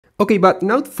Okay, but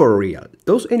not for real.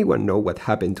 Does anyone know what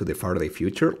happened to the Faraday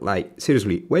Future? Like,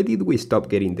 seriously, why did we stop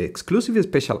getting the exclusive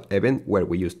special event where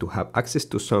we used to have access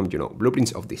to some,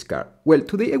 blueprints of this car? Well,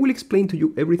 today I will explain to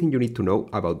you everything you need to know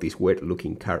about this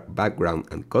weird-looking car background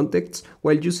and context,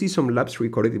 while you see some laps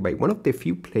recorded by one of the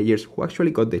few players who actually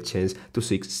got the chance to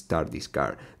 6-star this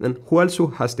car, and who also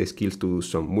has the skills to do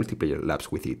some multiplayer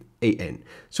laps with it, AN.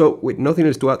 So, with nothing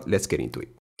else to add, let's get into it.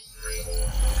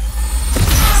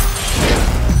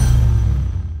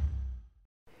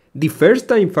 The first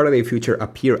time Faraday Future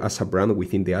appeared as a brand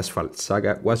within the Asphalt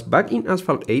saga was back in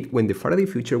Asphalt 8 when the Faraday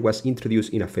Future was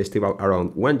introduced in a festival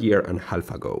around 1.5 years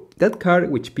ago. That car,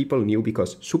 which people knew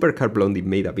because Supercar Blondie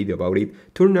made a video about it,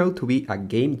 turned out to be a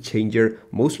game changer,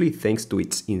 mostly thanks to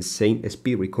its insane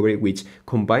speed recovery, which,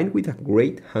 combined with a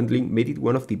great handling, made it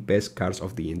one of the best cars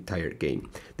of the entire game,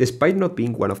 despite not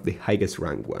being one of the highest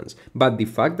ranked ones. But the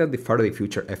fact that the Faraday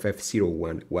Future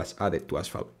FFZero1 was added to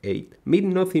Asphalt 8 meant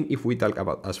nothing if we talk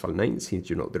about Asphalt 9, since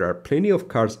there are plenty of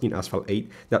cars in Asphalt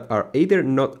 8 that are either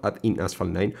not in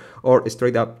Asphalt 9 or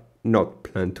straight up not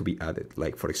planned to be added,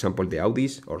 like for example the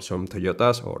Audis or some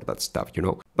Toyotas or that stuff,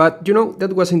 But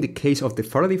that wasn't the case of the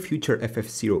Faraday Future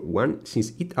FFZero1,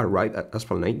 since it arrived at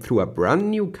Asphalt 9 through a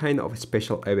brand new kind of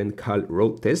special event called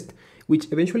Road Test,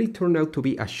 which eventually turned out to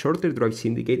be a shorter Drive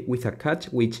Syndicate with a catch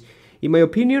which, in my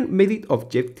opinion, made it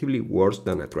objectively worse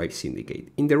than a Drive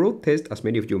Syndicate. In the road test, as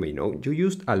many of you may know, you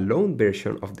used a loan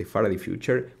version of the Faraday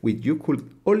Future, which you could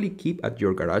only keep at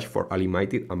your garage for a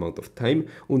limited amount of time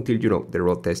until, the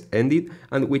road test ended,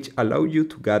 and which allowed you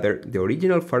to gather the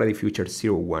original Faraday Future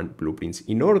 01 blueprints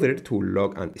in order to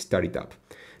log and start it up.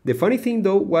 The funny thing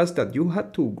though was that you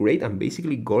had to upgrade and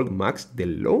basically gold max the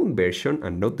loan version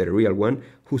and not the real one,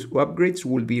 whose upgrades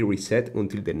will be reset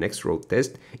until the next road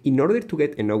test in order to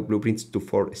get enough blueprints to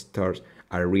 4 stars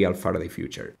a real Faraday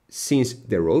Future, since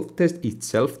the road test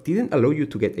itself didn't allow you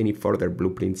to get any further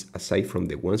blueprints aside from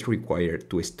the ones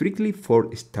required to strictly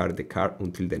 4-star the car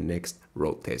until the next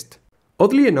road test.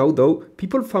 Oddly enough though,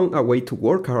 people found a way to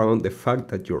work around the fact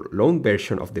that your loan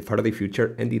version of the Faraday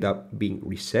Future ended up being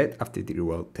reset after the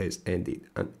road test ended,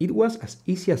 and it was as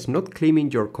easy as not claiming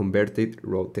your converted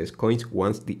road test coins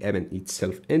once the event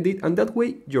itself ended, and that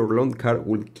way your loan car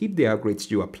will keep the upgrades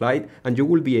you applied and you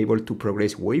will be able to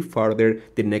progress way farther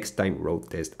the next time road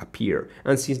test appear.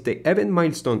 And since the event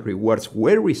milestone rewards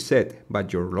were reset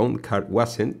but your loan car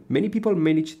wasn't, many people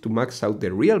managed to max out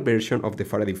the real version of the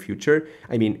Faraday Future,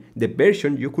 the version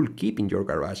you could keep in your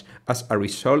garage as a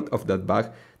result of that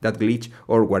bug, that glitch,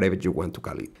 or whatever you want to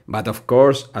call it. But of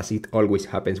course, as it always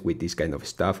happens with this kind of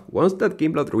stuff, once that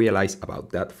Gameblot realized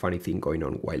about that funny thing going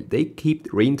on while they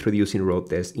kept reintroducing road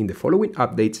tests in the following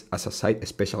updates as a side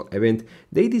special event,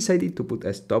 they decided to put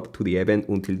a stop to the event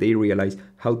until they realized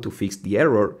how to fix the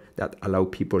error that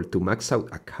allowed people to max out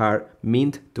a car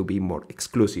meant to be more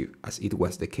exclusive, as it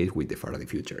was the case with the Faraday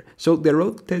Future. So the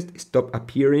road test stopped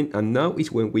appearing, and now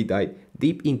is when we dive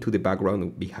deep into the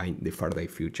background behind the Faraday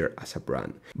Future as a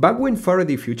brand. Back when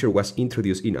Faraday Future was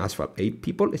introduced in Asphalt 8,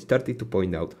 people started to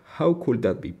point out how could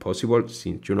that be possible,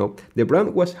 since the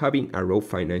brand was having a rough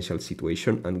financial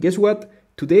situation, and guess what?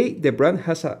 Today, the brand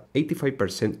has a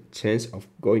 85% chance of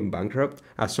going bankrupt,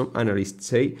 as some analysts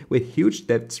say, with huge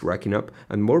debts racking up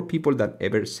and more people than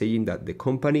ever saying that the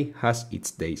company has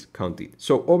its days counted.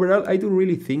 So overall, I do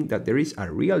really think that there is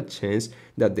a real chance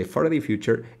that the Faraday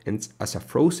Future ends as a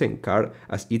frozen car,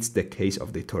 as it's the case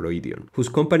of the Toroidion, whose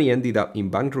company ended up in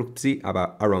bankruptcy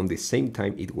about around the same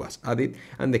time it was added,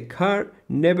 and the car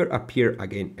never appeared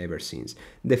again ever since.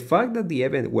 The fact that the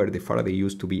event where the Faraday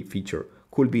used to be featured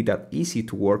could be that easy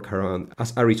to work around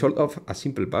as a result of a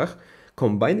simple bug,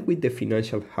 combined with the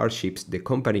financial hardships the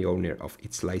company owner of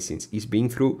its license is being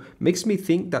through, makes me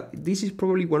think that this is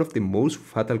probably one of the most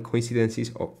fatal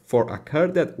coincidences for a car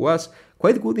that was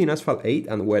quite good in Asphalt 8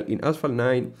 and well in Asphalt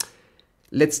 9.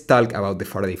 Let's talk about the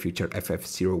Faraday Future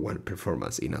FFZero1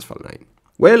 performance in Asphalt 9.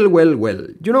 Well,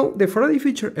 the Faraday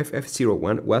Future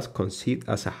FF01 was conceived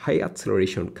as a high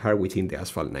acceleration car within the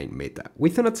Asphalt 9 meta,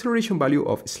 with an acceleration value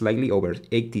of slightly over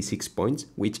 86 points,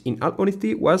 which in all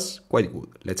honesty was quite good,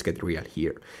 let's get real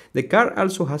here. The car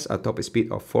also has a top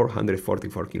speed of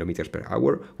 444 km per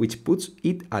hour, which puts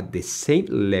it at the same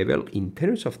level in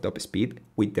terms of top speed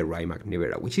with the Rimac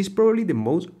Nevera, which is probably the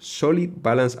most solid,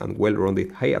 balanced and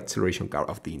well-rounded high acceleration car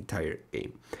of the entire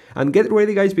game. And get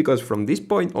ready guys, because from this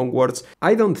point onwards,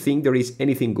 I don't think there is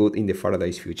anything good in the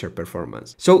Faraday's Future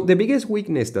performance. So the biggest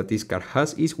weakness that this car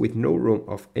has is, with no room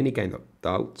of any kind of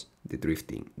doubt, the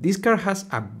drifting. This car has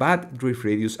a bad drift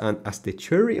radius, and as the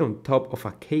cherry on top of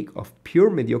a cake of pure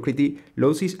mediocrity,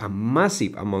 loses a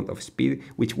massive amount of speed,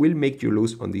 which will make you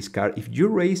lose on this car if you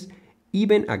race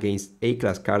even against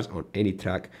A-class cars on any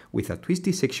track with a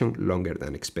twisty section longer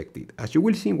than expected. As you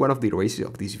will see in one of the races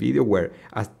of this video where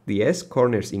at the S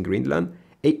corners in Greenland,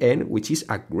 AN, which is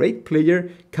a great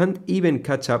player, can't even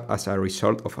catch up as a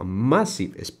result of a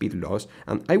massive speed loss,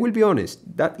 and I will be honest,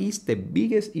 that is the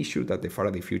biggest issue that the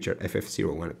Faraday Future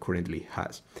FFZero1 currently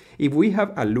has. If we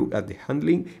have a look at the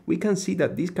handling, we can see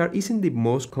that this car isn't the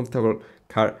most comfortable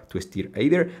car to steer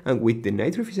either, and with the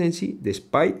nitro efficiency, the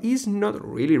spike is not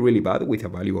really bad with a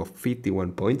value of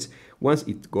 51 points. Once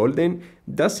it's golden,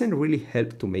 doesn't really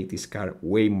help to make this car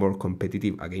way more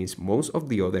competitive against most of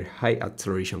the other high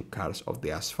acceleration cars of the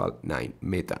Asphalt 9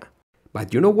 meta.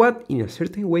 But you know what? In a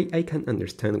certain way, I can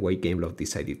understand why Gameloft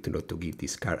decided to not to give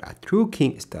this car a true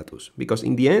king status, because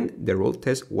in the end, the road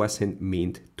test wasn't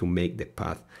meant to make the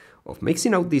path of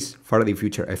maxing out this Faraday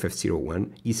Future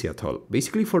FFZero1 easy at all,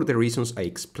 basically for the reasons I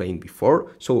explained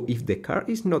before. So if the car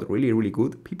is not really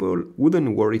good, people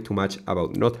wouldn't worry too much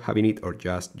about not having it or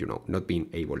just, not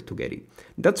being able to get it.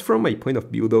 That's from my point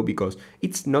of view though, because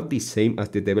it's not the same as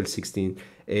the Devil 16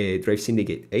 Drive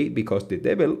Syndicate 8, because the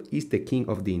Devil is the king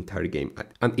of the entire game,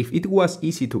 and if it was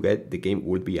easy to get, the game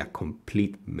would be a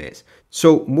complete mess.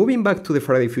 So moving back to the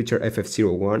Faraday Future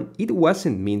FFZero1, it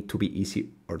wasn't meant to be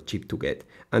easy or cheap to get,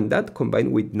 and that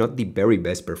combined with not the very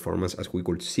best performance as we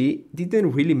could see,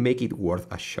 didn't really make it worth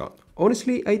a shot.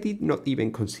 Honestly, I did not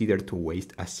even consider to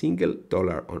waste a single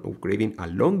dollar on upgrading a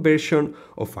long version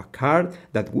of a car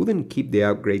that wouldn't keep the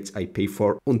upgrades I pay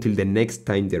for until the next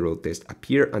time the road test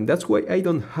appear, and that's why I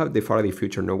don't have the Faraday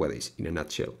Future nowadays, in a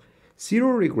nutshell. Zero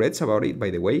regrets about it, by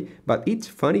the way, but it's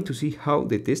funny to see how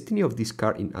the destiny of this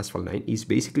car in Asphalt 9 is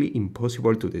basically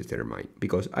impossible to determine,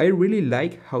 because I really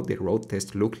like how the road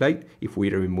test looked like if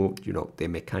we remove, the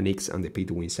mechanics and the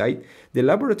pay-to-win side. The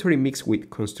laboratory mixed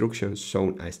with construction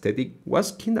zone aesthetic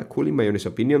was kinda cool in my honest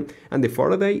opinion, and the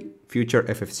Faraday Future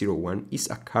FFZero1 is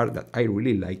a car that I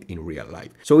really liked in real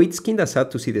life. So it's kinda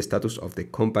sad to see the status of the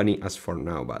company as for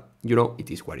now, but it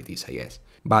is what it is, I guess.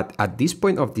 But at this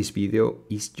point of this video,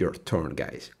 it's your turn,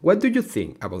 guys. What do you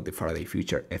think about the Faraday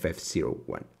Future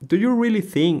FFZero1? Do you really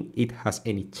think it has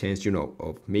any chance,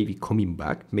 of maybe coming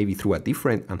back, maybe through a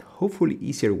different and hopefully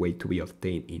easier way to be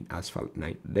obtained in Asphalt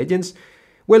 9 Legends?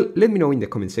 Well, let me know in the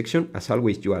comment section. As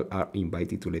always, you all are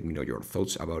invited to let me know your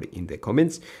thoughts about it in the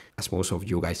comments, as most of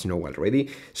you guys know already.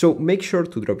 So make sure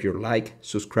to drop your like,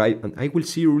 subscribe, and I will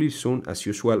see you really soon as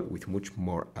usual with much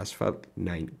more Asphalt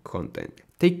 9 content.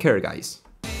 Take care, guys.